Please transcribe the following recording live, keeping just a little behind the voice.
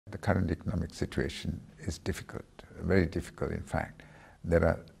The current economic situation is difficult, very difficult in fact. There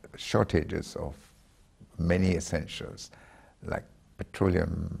are shortages of many essentials like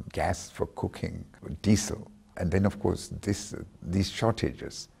petroleum, gas for cooking, diesel. And then of course these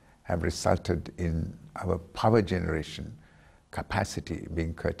shortages have resulted in our power generation capacity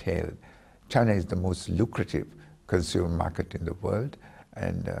being curtailed. China is the most lucrative consumer market in the world,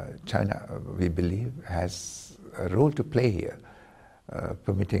 and China, we believe, has a role to play here,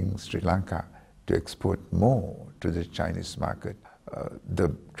 permitting Sri Lanka to export more to the Chinese market.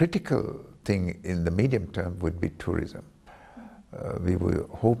 The critical thing in the medium term would be tourism. We will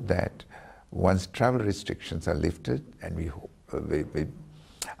hope that once travel restrictions are lifted, and we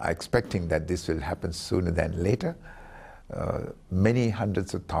are expecting that this will happen sooner than later, many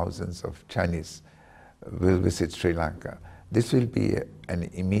hundreds of thousands of Chinese will visit Sri Lanka. This will be an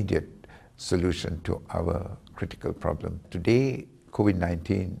immediate solution to our critical problem. Today,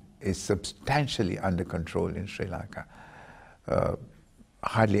 COVID-19 is substantially under control in Sri Lanka.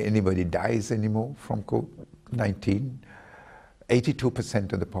 Hardly anybody dies anymore from COVID-19.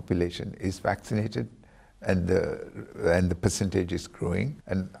 82% of the population is vaccinated, and the percentage is growing.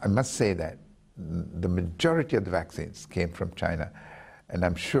 And I must say that the majority of the vaccines came from China, and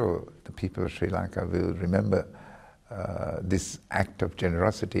I'm sure the people of Sri Lanka will remember this act of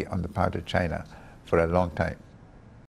generosity on the part of China for a long time.